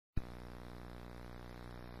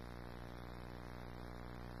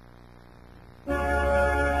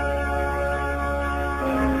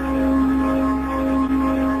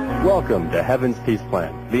Welcome to Heaven's Peace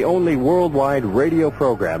Plan, the only worldwide radio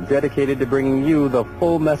program dedicated to bringing you the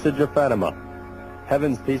full message of Fatima.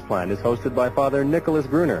 Heaven's Peace Plan is hosted by Father Nicholas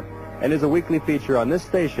Gruner and is a weekly feature on this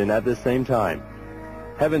station at this same time.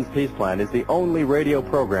 Heaven's Peace Plan is the only radio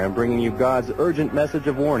program bringing you God's urgent message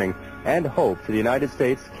of warning and hope to the United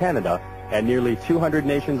States, Canada, and nearly 200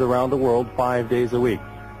 nations around the world 5 days a week.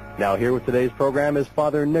 Now here with today's program is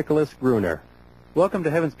Father Nicholas Gruner. Welcome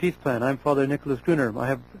to Heaven's Peace Plan. I'm Father Nicholas Gruner. I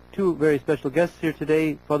have two very special guests here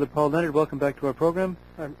today. Father Paul Leonard, welcome back to our program.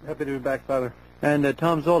 I'm happy to be back, Father. And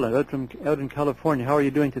Tom Zola, out in California. How are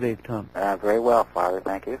you doing today, Tom? Very well, Father,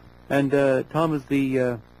 thank you. And Tom is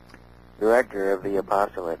the director of the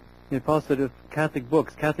apostolate. The apostolate of Catholic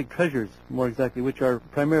books, Catholic treasures, more exactly, which are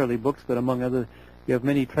primarily books, but among other, you have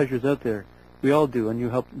many treasures out there. We all do, and you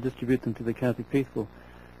help distribute them to the Catholic faithful.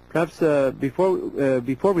 Perhaps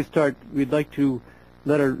before we start, we'd like to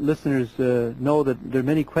let our listeners know that there are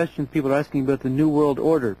many questions people are asking about the New World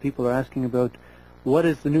Order. People are asking about what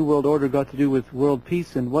has the New World Order got to do with world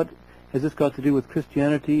peace, and what has this got to do with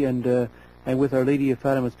Christianity and with Our Lady of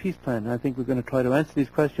Fatima's Peace Plan. I think we're going to try to answer these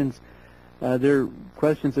questions. They're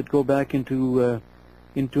questions that go back into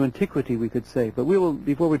antiquity, we could say. But we will,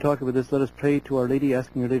 before we talk about this, let us pray to Our Lady,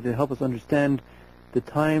 asking Our Lady to help us understand the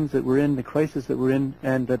times that we're in, the crisis that we're in,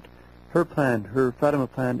 and that her plan, her Fatima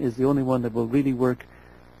plan, is the only one that will really work.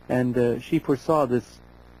 And she foresaw this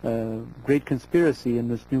great conspiracy in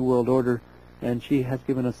this New World Order, and she has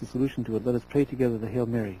given us a solution to it. Let us pray together the Hail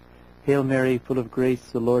Mary. Hail Mary, full of grace,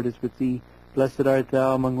 the Lord is with thee. Blessed art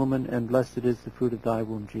thou among women, and blessed is the fruit of thy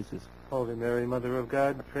womb, Jesus. Holy Mary, Mother of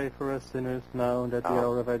God, pray for us sinners now and at the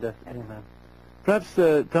hour of our death. Amen. Perhaps,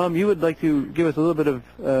 Tom, you would like to give us a little bit of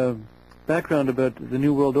background about the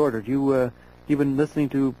New World Order. You've been listening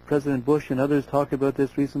to President Bush and others talk about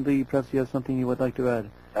this recently. Perhaps you have something you would like to add.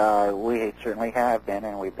 We certainly have been,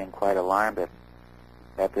 and we've been quite alarmed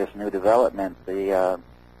at this new development. The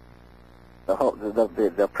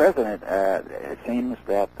president, it seems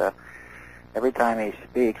that every time he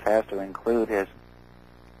speaks has to include his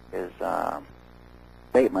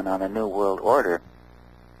statement on the New World Order.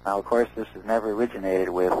 Now, of course, this has never originated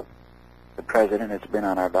with the president. It's been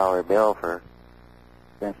on our dollar bill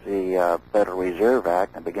since the Federal Reserve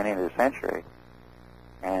Act at the beginning of the century.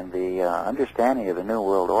 And the understanding of the New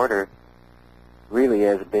World Order really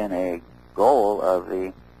has been a goal of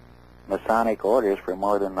the Masonic orders for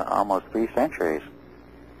more than almost 3 centuries.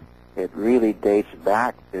 It really dates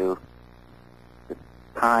back to the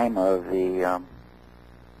time of the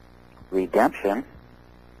redemption,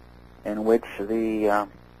 in which the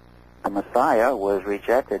Messiah was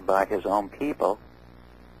rejected by his own people,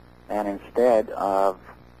 and instead of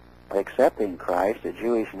accepting Christ, the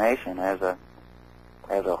Jewish nation as a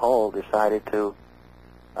whole decided to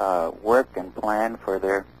work and plan for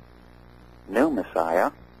their new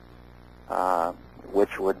Messiah,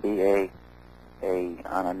 which would be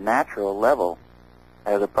on a natural level,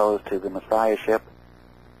 as opposed to the Messiahship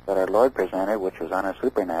that our Lord presented, which was on a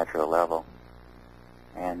supernatural level.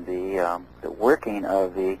 And the working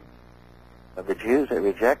of the Jews that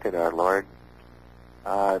rejected our Lord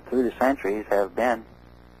through the centuries have been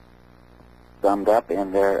summed up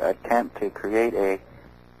in their attempt to create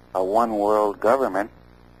a one-world government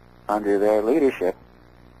under their leadership,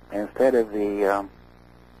 instead of the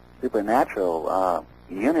supernatural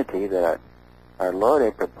unity that our Lord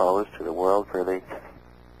had proposed to the world for the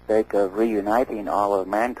sake of reuniting all of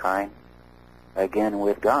mankind again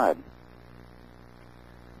with God.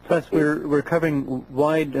 Plus, we're covering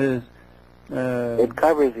wide. It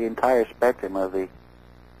covers the entire spectrum of the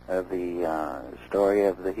story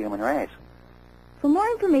of the human race. For more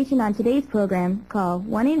information on today's program, call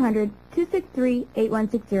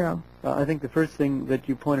 1-800-263-8160. I think the first thing that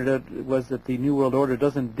you pointed out was that the New World Order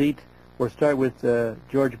doesn't date or start with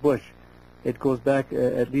George Bush. It goes back,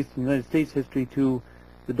 at least in United States history, to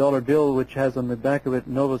the dollar bill, which has on the back of it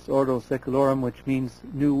Novus Ordo Secularum, which means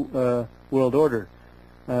New World Order,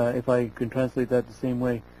 if I can translate that the same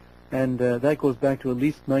way. And that goes back to at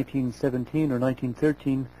least 1917 or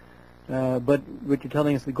 1913. But what you're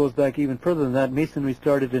telling us, it goes back even further than that. Masonry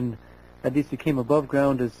started at least it came above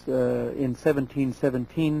ground in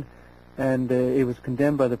 1717, and it was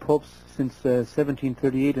condemned by the popes since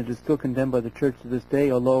 1738, and is still condemned by the church to this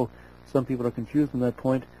day, although some people are confused on that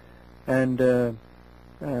point. And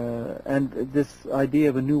this idea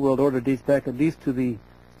of a New World Order dates back at least to the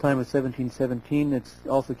time of 1717. It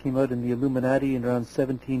also came out in the Illuminati in around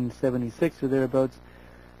 1776 or thereabouts.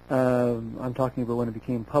 I'm talking about when it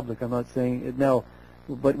became public. I'm not saying it now,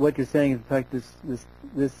 but what you're saying is, in fact, this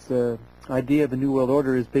idea of a New World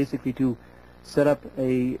Order is basically to set up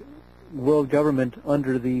a world government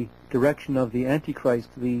under the direction of the Antichrist,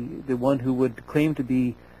 the one who would claim to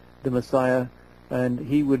be the Messiah, and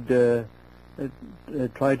he would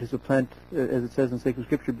try to supplant, as it says in sacred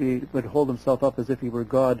scripture, would hold himself up as if he were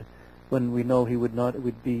God, when we know he would not. It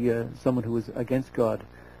would be someone who was against God.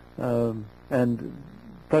 And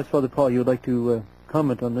perhaps, Father Paul, you would like to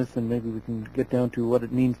comment on this, and maybe we can get down to what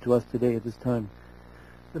it means to us today at this time.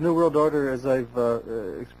 The New World Order, as I've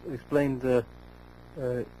explained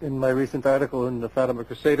in my recent article in the Fatima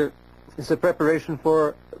Crusader, is a preparation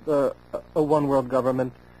for a one world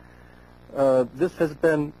government. This has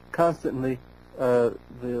been constantly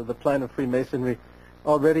the plan of Freemasonry.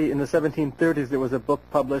 Already in the 1730s, there was a book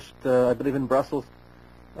published, I believe in Brussels,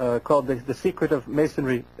 called The Secret of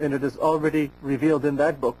Masonry, and it is already revealed in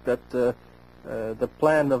that book that the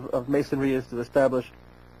plan of Masonry is to establish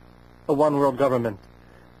a one world government.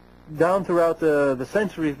 Down throughout the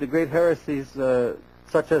centuries, the great heresies,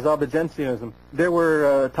 such as Albigensianism, there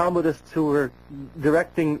were Talmudists who were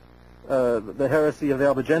directing the heresy of the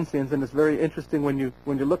Albigensians, and it's very interesting when you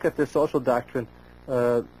look at their social doctrine.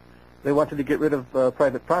 They wanted to get rid of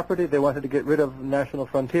private property. They wanted to get rid of national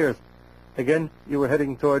frontiers. Again, you were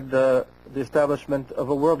heading toward the establishment of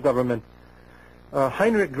a world government.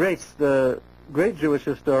 Heinrich Graetz, the great Jewish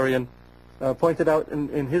historian, pointed out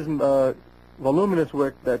in his voluminous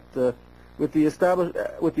work that with the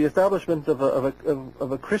establishment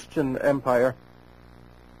of a Christian empire,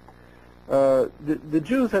 the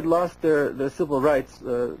Jews had lost their civil rights.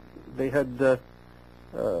 They had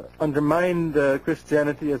undermined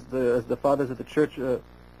Christianity, as the fathers of the church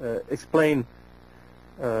explain,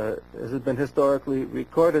 as has been historically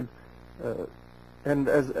recorded. And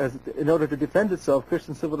as in order to defend itself,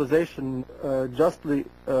 Christian civilization justly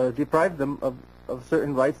deprived them of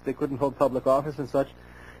certain rights. They couldn't hold public office and such.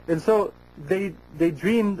 And so they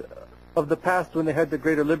dreamed of the past when they had the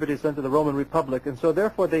greater liberties under the Roman Republic. And so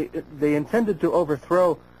therefore they intended to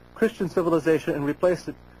overthrow Christian civilization and replace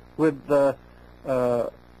it with a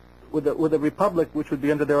republic which would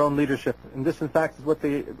be under their own leadership. And this, in fact, is what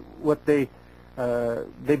they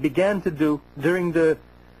began to do during the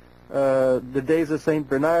days of Saint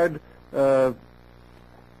Bernard, back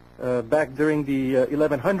during the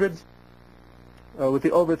 1100s, with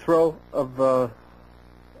the overthrow of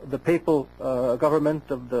the papal government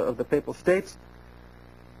of the papal states.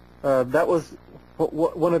 That was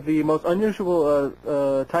one of the most unusual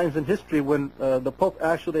times in history when the Pope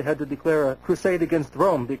actually had to declare a crusade against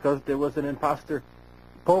Rome because there was an imposter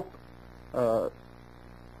Pope. In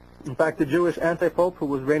fact, the Jewish anti-Pope who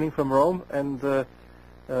was reigning from Rome, and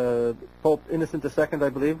Pope Innocent II, I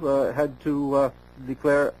believe, had to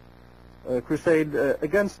declare a crusade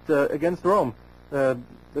against Rome.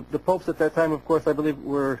 The popes at that time, of course, I believe,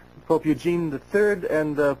 were Pope Eugene III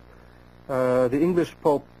and the English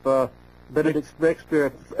Pope Benedict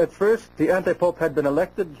Breakspere. At first, the anti-pope had been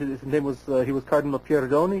elected. His name was he was Cardinal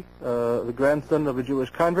Pierdoni, the grandson of a Jewish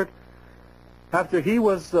convert. After he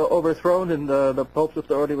was overthrown and the Pope's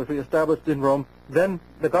authority was reestablished in Rome, then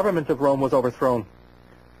the government of Rome was overthrown.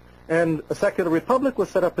 And a secular republic was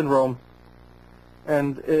set up in Rome.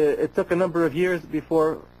 And it took a number of years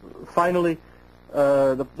before finally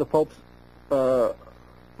the Pope's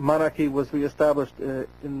monarchy was reestablished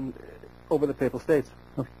over the Papal States.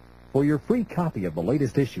 For your free copy of the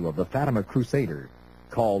latest issue of the Fatima Crusader,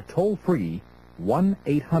 call toll-free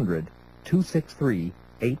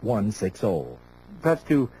 1-800-263-8160. Perhaps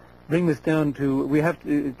to bring this down to, we have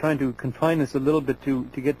to try to confine this a little bit to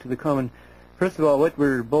get to the common. First of all, what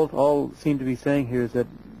we're both all seem to be saying here is that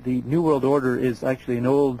the New World Order is actually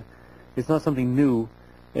it's not something new.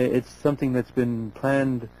 It's something that's been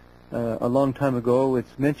planned a long time ago.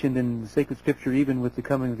 It's mentioned in sacred scripture, even with the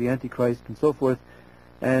coming of the Antichrist and so forth.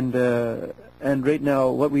 And right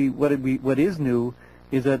now, what is new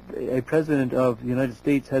is that a president of the United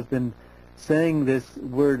States has been saying this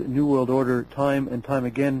word New World Order time and time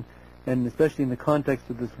again, and especially in the context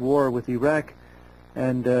of this war with Iraq.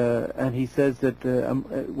 And he says that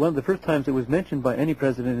one of the first times it was mentioned by any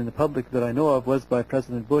president in the public that I know of was by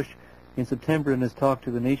President Bush in September in his talk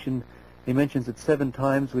to the nation. He mentions it 7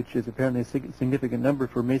 times, which is apparently a significant number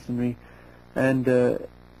for Masonry. And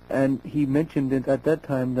he mentioned it at that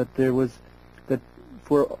time that that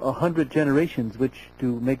for 100 generations, which,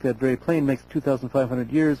 to make that very plain, makes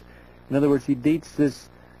 2,500 years. In other words, he dates this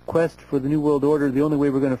quest for the New World Order. The only way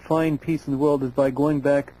we're going to find peace in the world is by going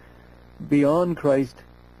back beyond Christ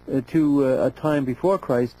to a time before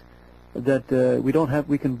Christ, that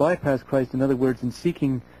we can bypass Christ, in other words, in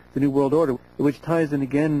seeking the New World Order, which ties in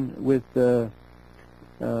again with the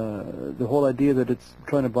whole idea that it's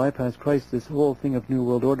trying to bypass Christ, this whole thing of New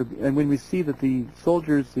World Order. And when we see that the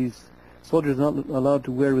soldiers, these soldiers are not allowed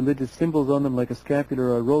to wear religious symbols on them like a scapular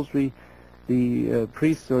or a rosary. The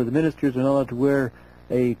priests or the ministers are not allowed to wear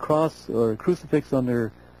a cross or a crucifix on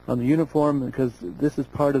the uniform, because this is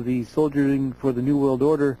part of the soldiering for the New World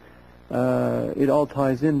Order. It all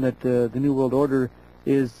ties in that the New World Order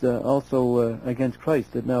is also against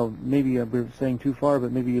Christ. That now, maybe we're saying too far,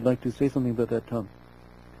 but maybe you'd like to say something about that, Tom.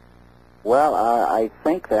 Well, I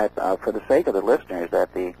think that for the sake of the listeners, that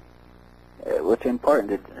what's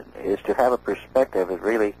important is to have a perspective of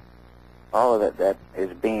really all of it that is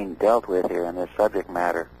being dealt with here in this subject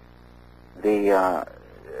matter. The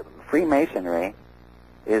Freemasonry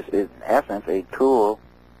is in essence a tool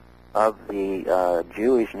of the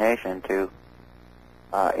Jewish nation to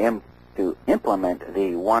implement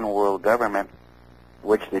the one world government,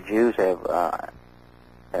 which the Jews have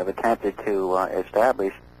attempted to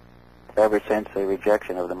establish ever since the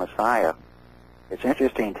rejection of the Messiah. It's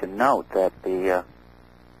interesting to note that the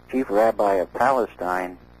chief rabbi of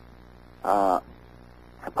Palestine, upon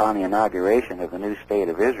the inauguration of the new state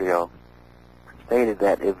of Israel, stated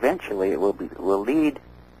that eventually it will lead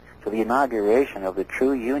to the inauguration of the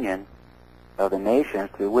true union of the nations,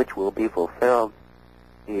 through which will be fulfilled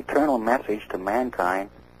the eternal message to mankind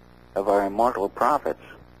of our immortal prophets.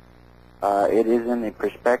 It is in the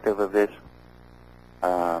perspective of this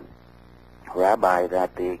rabbi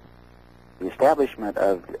that the establishment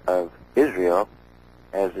of Israel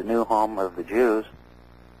as the new home of the Jews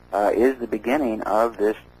is the beginning of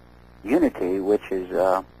this unity, which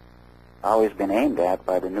has always been aimed at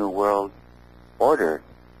by the New World Order.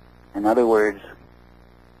 In other words,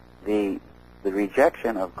 the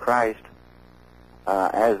rejection of Christ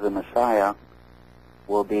as the Messiah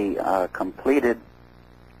will be completed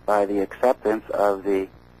by the acceptance of the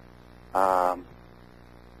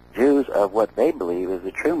Jews of what they believe is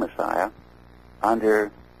the true Messiah, and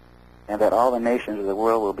that all the nations of the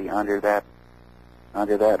world will be under that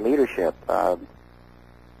leadership. The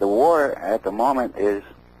war at the moment is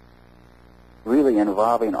really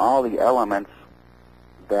involving all the elements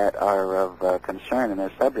that are of concern in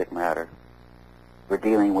this subject matter. We're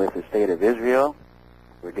dealing with the state of Israel.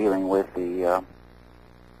 We're dealing with the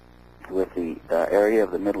area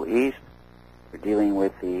of the Middle East. We're dealing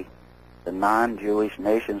with the non-Jewish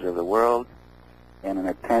nations of the world in an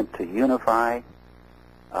attempt to unify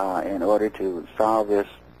in order to solve this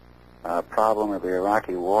problem of the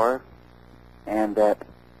Iraqi war, and that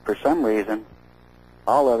for some reason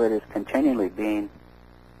all of it is continually being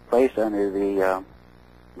placed under the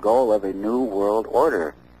goal of a new world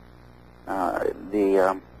order.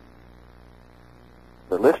 The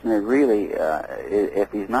listener really,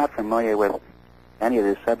 if he's not familiar with any of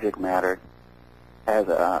this subject matter, has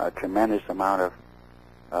a tremendous amount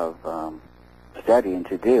of studying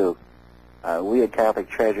to do. We at Catholic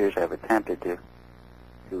Treasures have attempted to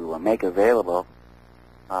make available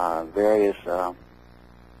various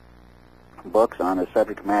books on the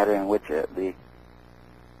subject matter in which the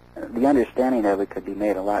understanding of it could be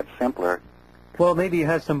made a lot simpler. Well, maybe you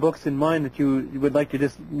have some books in mind that you would like to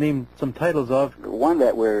just name some titles of. One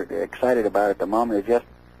that we're excited about at the moment has just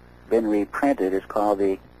been reprinted. It's called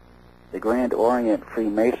the Grand Orient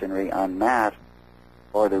Freemasonry Unmasked,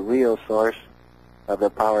 or the Real Source of the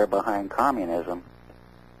Power Behind Communism,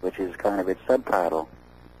 which is kind of its subtitle.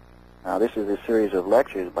 Now, this is a series of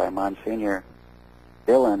lectures by Monsignor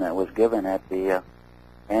Dillon that was given at the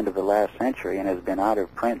end of the last century and has been out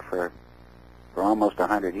of print for almost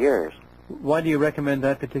 100 years. Why do you recommend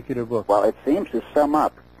that particular book? Well, it seems to sum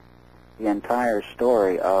up the entire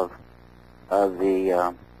story of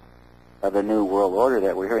the New World Order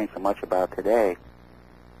that we're hearing so much about today.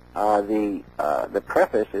 The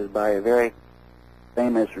preface is by a very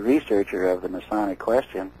famous researcher of the Masonic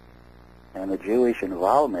question and the Jewish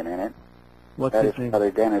involvement in it. What's that his is name?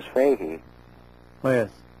 Father Dennis Fahey. Oh,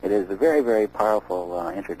 yes. It is a very, very powerful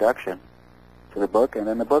introduction to the book, and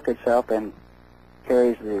then the book itself then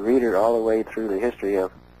carries the reader all the way through the history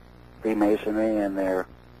of Freemasonry and their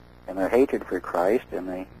hatred for Christ and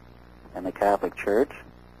the Catholic Church,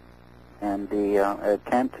 and the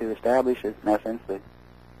attempt to establish, in essence,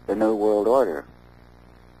 the New World Order.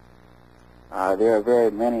 There are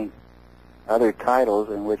very many other titles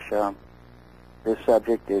in which this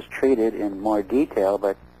subject is treated in more detail,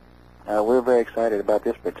 but we're very excited about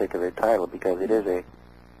this particular title because it is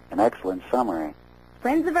an excellent summary.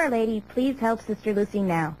 Friends of Our Lady, please help Sister Lucy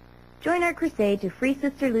now. Join our crusade to free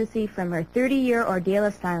Sister Lucy from her 30-year ordeal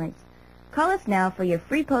of silence. Call us now for your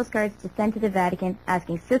free postcards to send to the Vatican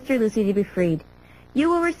asking Sister Lucy to be freed. You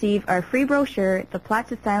will receive our free brochure, The Plot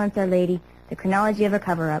to Silence Our Lady, The Chronology of a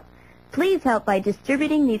Cover-Up. Please help by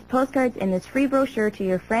distributing these postcards in this free brochure to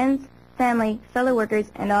your friends, family, fellow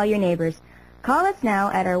workers, and all your neighbors. Call us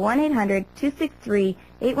now at our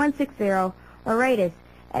 1-800-263-8160 or write us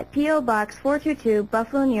at P.O. Box 422,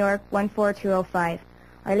 Buffalo, New York 14205.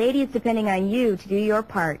 Our Lady is depending on you to do your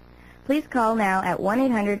part. Please call now at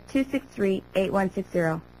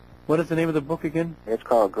 1-800-263-8160. What is the name of the book again? It's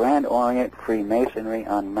called Grand Orient Freemasonry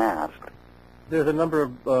Unmasked. There's a number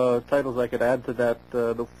of titles I could add to that.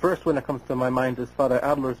 The first one that comes to my mind is Father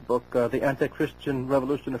Adler's book, The Anti-Christian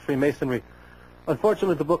Revolution of Freemasonry.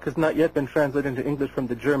 Unfortunately, the book has not yet been translated into English from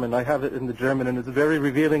the German. I have it in the German, and it's very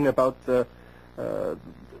revealing about the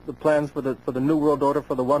plans for the New World Order,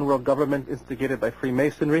 for the One World Government instigated by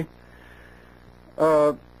Freemasonry.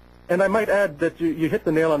 And I might add that you hit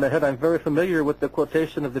the nail on the head. I'm very familiar with the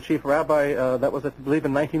quotation of the chief rabbi that was, I believe,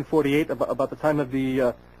 in 1948 about the time of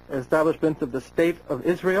the establishment of the State of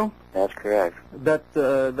Israel. That's correct. That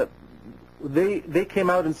they came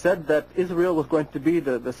out and said that Israel was going to be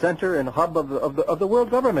the center and hub of the world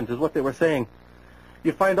government, is what they were saying.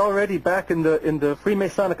 You find already back in the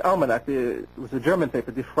Freemasonic Almanac, it was a German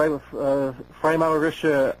paper, the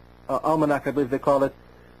Freimaurische Almanac, I believe they call it,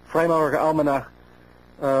 Freimaurer Almanac,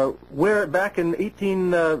 where back in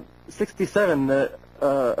 1867,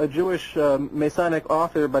 a Jewish Masonic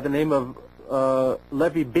author by the name of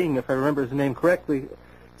Levi Bing, if I remember his name correctly,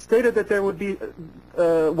 stated that there would be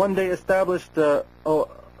one day established a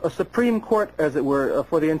supreme court, as it were,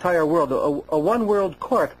 for the entire world, a one world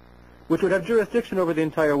court, which would have jurisdiction over the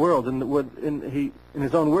entire world. And in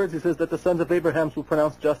his own words, he says that the sons of Abraham will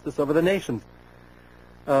pronounce justice over the nations.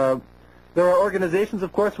 There are organizations,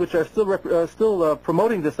 of course, which are still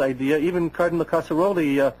promoting this idea. Even Cardinal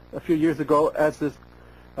Casaroli, a few years ago, as is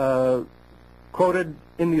quoted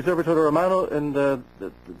in the Osservatore Romano, and the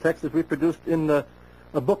text is reproduced in a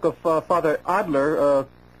book of Father Adler,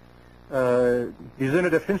 Die Sinne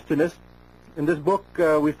der Finsternis. In this book,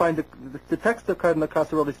 we find the text of Cardinal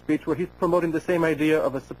Casaroli's speech, where he's promoting the same idea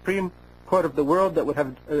of a supreme court of the world that would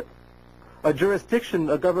have a jurisdiction,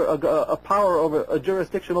 a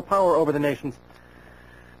jurisdictional power over the nations.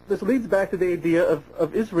 This leads back to the idea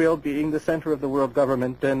of Israel being the center of the world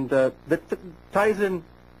government, and that ties in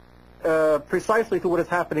precisely to what is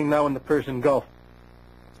happening now in the Persian Gulf.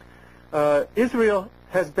 Israel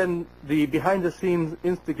has been the behind-the-scenes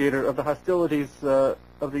instigator of the hostilities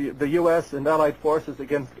of the U.S. and Allied forces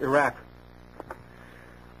against Iraq.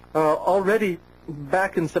 Already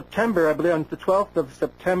back in September, I believe on the 12th of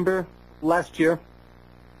September last year,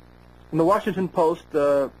 in the Washington Post,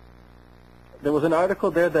 there was an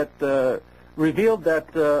article there that revealed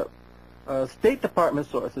that State Department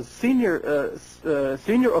sources, senior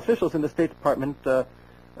officials in the State Department,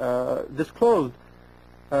 disclosed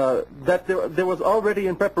that there was already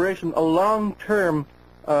in preparation a long-term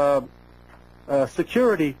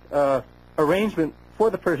security arrangement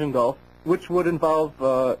for the Persian Gulf, which would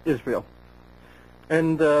involve Israel.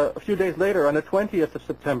 And a few days later, on the 20th of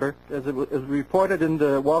September, as it was reported in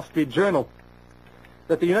the Wall Street Journal,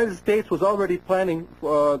 that the United States was already planning,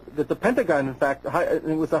 that the Pentagon, in fact, it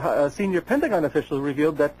was a senior Pentagon official who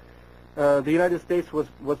revealed that the United States was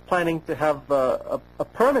planning to have a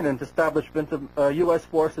permanent establishment of U.S.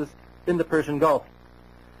 forces in the Persian Gulf.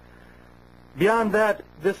 Beyond that,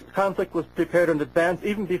 this conflict was prepared in advance.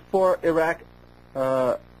 Even before Iraq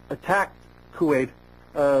attacked Kuwait,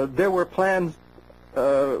 there were plans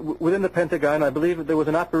within the Pentagon. I believe that there was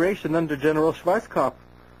an operation under General Schwarzkopf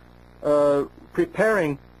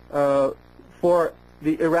preparing for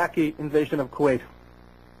the Iraqi invasion of Kuwait.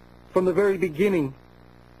 From the very beginning,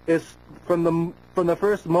 from the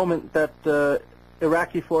first moment that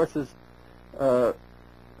Iraqi forces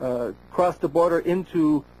crossed the border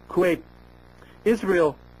into Kuwait,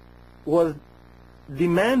 Israel was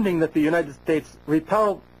demanding that the United States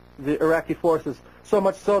repel the Iraqi forces, so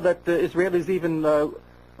much so that the Israelis even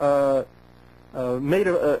made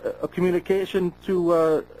a communication to,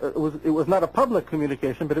 it was not a public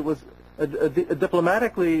communication, but it was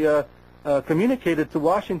diplomatically communicated to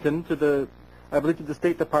Washington, I believe to the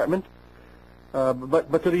State Department,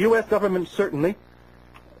 but to the U.S. government certainly,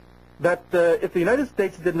 that if the United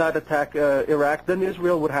States did not attack Iraq, then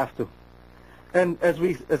Israel would have to. And as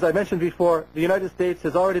I mentioned before, the United States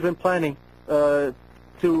has already been planning to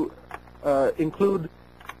include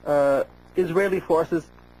Israeli forces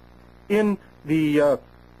in the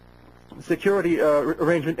security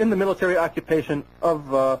arrangement, in the military occupation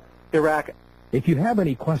of Iraq. If you have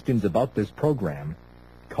any questions about this program,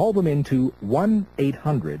 call them into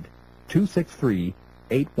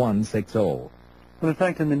 1-800-263-8160. Well, in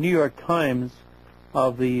fact, in the New York Times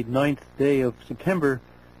of the 9th day of September,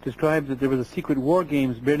 describes that there was a secret war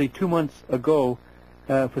games barely 2 months ago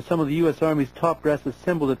for some of the U.S. Army's top brass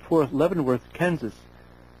assembled at Fort Leavenworth, Kansas.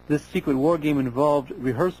 This secret war game involved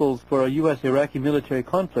rehearsals for a U.S.-Iraqi military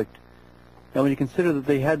conflict. Now, when you consider that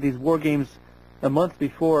they had these war games a month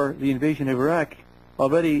before the invasion of Iraq,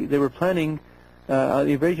 already they were planning the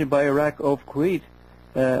invasion by Iraq of Kuwait,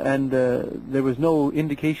 and there was no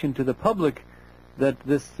indication to the public that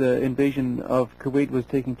this invasion of Kuwait was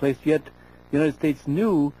taking place. Yet the United States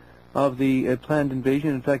knew of the planned invasion.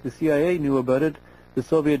 In fact, the CIA knew about it. The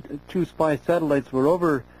Soviet 2 spy satellites were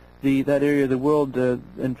over that area of the world.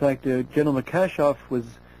 In fact, General Makachev was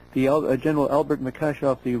General Albert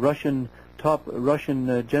Makachev, the top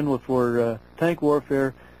Russian general for tank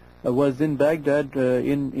warfare, was in Baghdad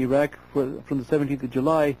in Iraq from the 17th of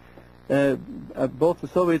July. Both the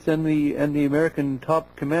Soviets and the American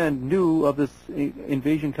top command knew of this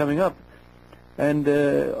invasion coming up, and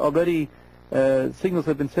already signals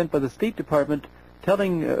have been sent by the State Department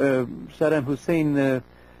telling Saddam Hussein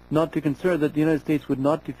not to concern, that the United States would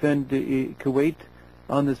not defend Kuwait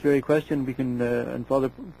on this very question. We can, and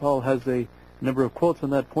Father Paul has a number of quotes on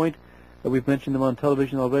that point. We've mentioned them on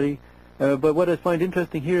television already. But what I find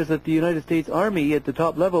interesting here is that the United States Army at the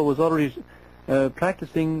top level was already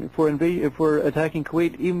practicing for attacking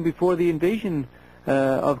Kuwait even before the invasion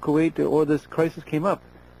of Kuwait or this crisis came up.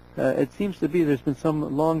 It seems to be there's been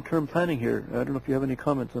some long-term planning here. I don't know if you have any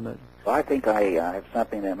comments on that. Well, I think I have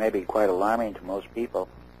something that may be quite alarming to most people.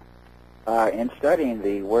 In studying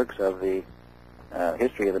the works of the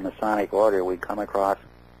history of the Masonic Order, we come across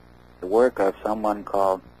the work of someone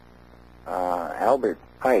called Albert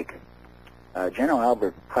Pike. General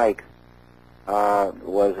Albert Pike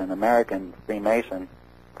was an American Freemason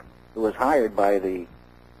who was hired by the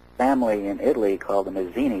family in Italy called the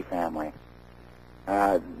Mazzini family.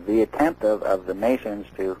 The attempt of the Masons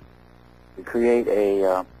to create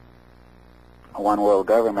a one world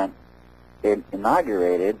government, it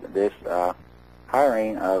inaugurated this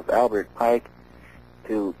hiring of Albert Pike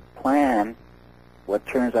to plan what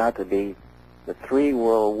turns out to be the 3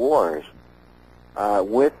 world wars,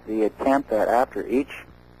 with the attempt that after each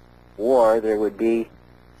war there would be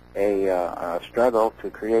a struggle to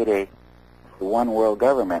create a one world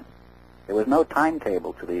government. There was no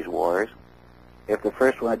timetable to these wars. If the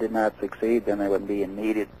first one did not succeed, then there would be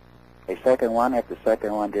needed a second one. If the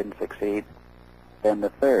second one didn't succeed, then the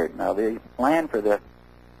third. Now, the plan for the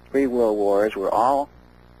 3 world wars were all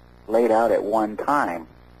laid out at one time.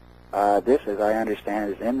 This, as I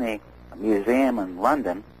understand, is in the museum in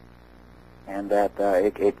London, and that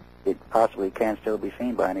it possibly can still be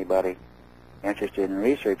seen by anybody interested in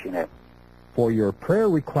researching it. For your prayer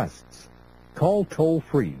requests, call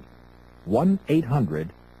toll-free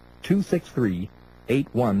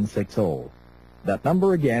 1-800-263-8160. That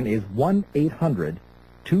number again is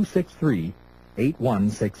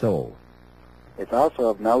 1-800-263-8160. It's also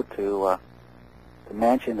of note to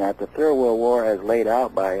mention that the Third World War, as laid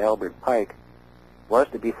out by Albert Pike, was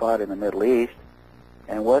to be fought in the Middle East,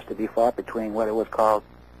 and was to be fought between what it was called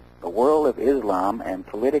the world of Islam and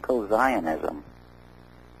political Zionism.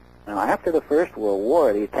 Now, after the First World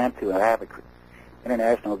War, the attempt to have an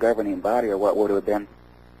international governing body, or what would have been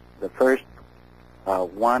the first the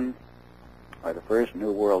first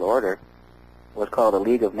New World Order, was called the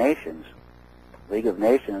League of Nations. The League of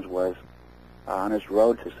Nations was on its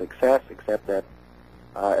road to success, except that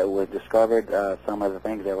it was discovered some of the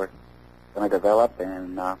things that were going to develop,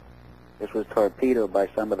 and this was torpedoed by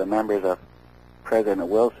some of the members of President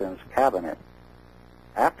Wilson's cabinet.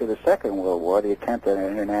 After the Second World War, the attempt at an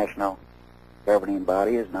international governing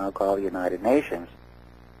body is now called the United Nations.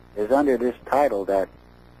 It is under this title that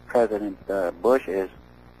President Bush is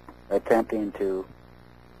attempting to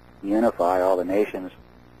unify all the nations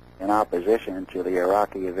in opposition to the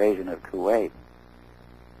Iraqi invasion of Kuwait.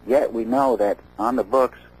 Yet we know that on the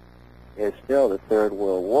books is still the Third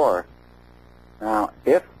World War. Now,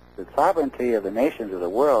 if the sovereignty of the nations of the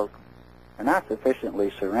world are not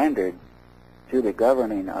sufficiently surrendered to the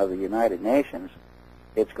governing of the United Nations,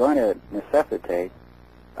 it's going to necessitate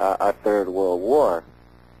a Third World War.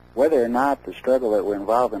 Whether or not the struggle that we're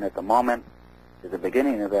involved in at the moment is the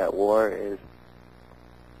beginning of that war is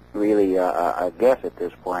really a guess at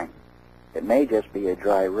this point. It may just be a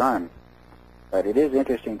dry run. But it is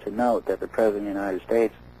interesting to note that the President of the United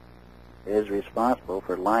States is responsible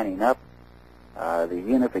for lining up the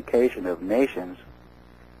unification of nations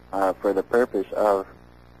for the purpose of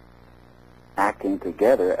acting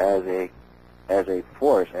together as a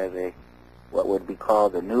force, as a what would be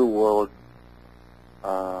called the New World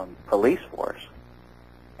police force.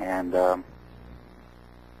 And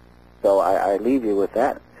so I leave you with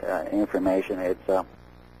that information. It's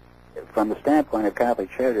from the standpoint of Catholic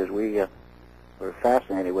Charities, we we're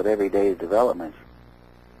fascinated with every day's developments.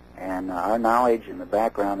 And our knowledge and the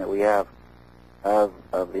background that we have of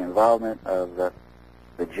the involvement of the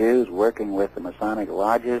Jews working with the Masonic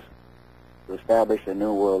lodges to establish a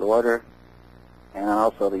new world order, and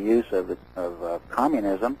also the use of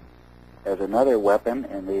communism as another weapon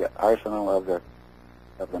in the arsenal of the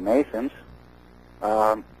Masons,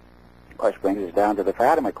 of course, brings us down to the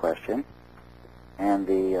Fatima question and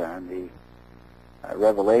the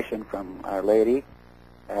revelation from Our Lady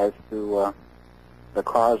as to the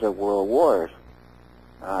cause of world wars.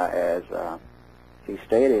 As she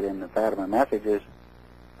stated in the Fatima messages,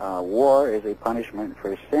 war is a punishment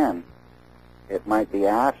for sin. It might be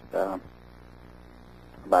asked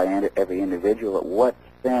by every individual, what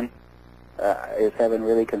sin is heaven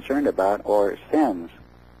really concerned about, or sins?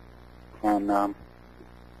 And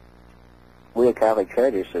we at Catholic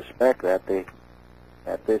Charities suspect that this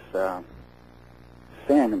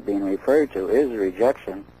sin being referred to is a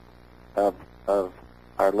rejection of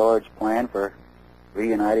our Lord's plan for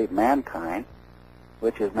reuniting mankind,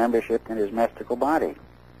 which is membership in His mystical body.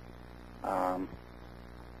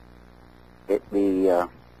 It'd be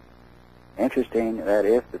interesting that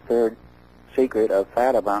if the third secret of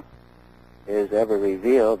Fatima is ever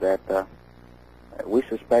revealed, that we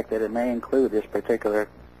suspect that it may include this particular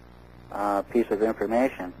piece of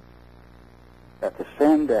information, that the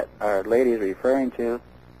sin that Our Lady is referring to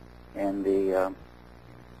in the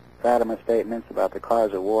Fatima statements about the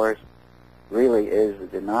cause of wars really is the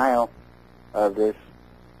denial of this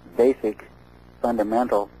basic,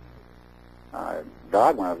 fundamental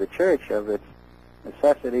dogma of the Church, of its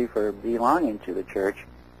necessity for belonging to the Church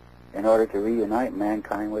in order to reunite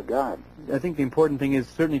mankind with God. I think the important thing is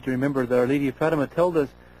certainly to remember that Our Lady of Fatima told us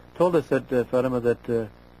at Fatima that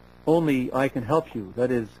only I can help you.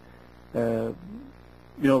 That is,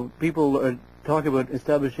 people talk about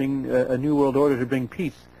establishing a new world order to bring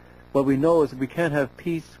peace. What we know is that we can't have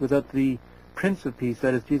peace without the Prince of Peace,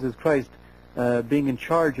 that is Jesus Christ, being in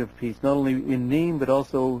charge of peace, not only in name but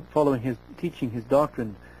also following His teaching, His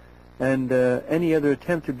doctrine. And any other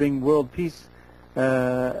attempt to bring world peace,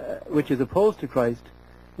 which is opposed to Christ,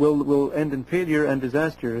 will end in failure and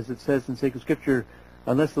disaster. As it says in Sacred Scripture,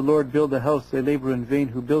 unless the Lord build a house, they labor in vain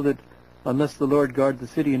who build it. Unless the Lord guard the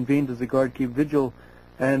city, in vain does the guard keep vigil.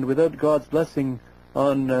 And without God's blessing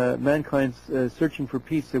on mankind's searching for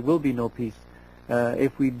peace, there will be no peace.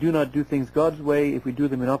 If we do not do things God's way, if we do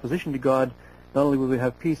them in opposition to God, not only will we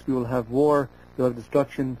have peace, we will have war, we'll have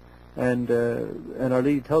destruction. And Our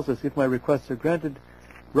Lady tells us, if my requests are granted,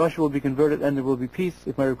 Russia will be converted and there will be peace.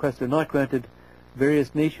 If my requests are not granted,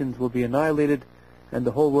 various nations will be annihilated and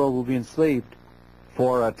the whole world will be enslaved.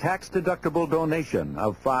 For a tax-deductible donation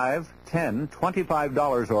of $5, $10,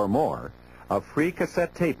 $25 or more, a free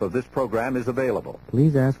cassette tape of this program is available.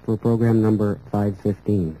 Please ask for program number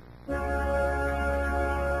 515.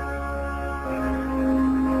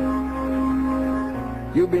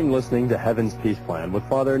 You've been listening to Heaven's Peace Plan with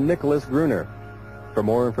Father Nicholas Gruner. For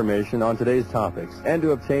more information on today's topics and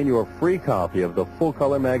to obtain your free copy of the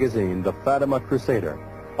full-color magazine, The Fatima Crusader,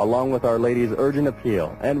 along with Our Lady's Urgent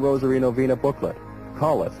Appeal and Rosary Novena booklet,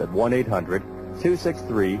 call us at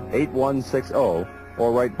 1-800-263-8160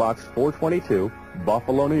 or write Box 422,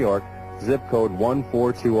 Buffalo, New York, zip code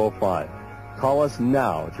 14205. Call us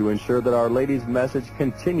now to ensure that Our Lady's message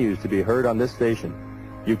continues to be heard on this station.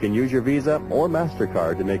 You can use your Visa or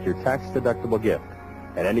MasterCard to make your tax-deductible gift,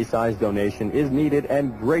 and any size donation is needed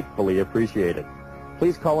and gratefully appreciated.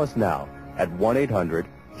 Please call us now at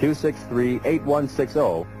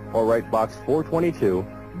 1-800-263-8160 or write Box 422,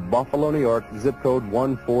 Buffalo, New York, zip code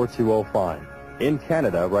 14205. In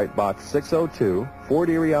Canada, write Box 602, Fort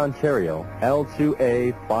Erie, Ontario,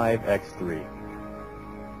 L2A 5X3.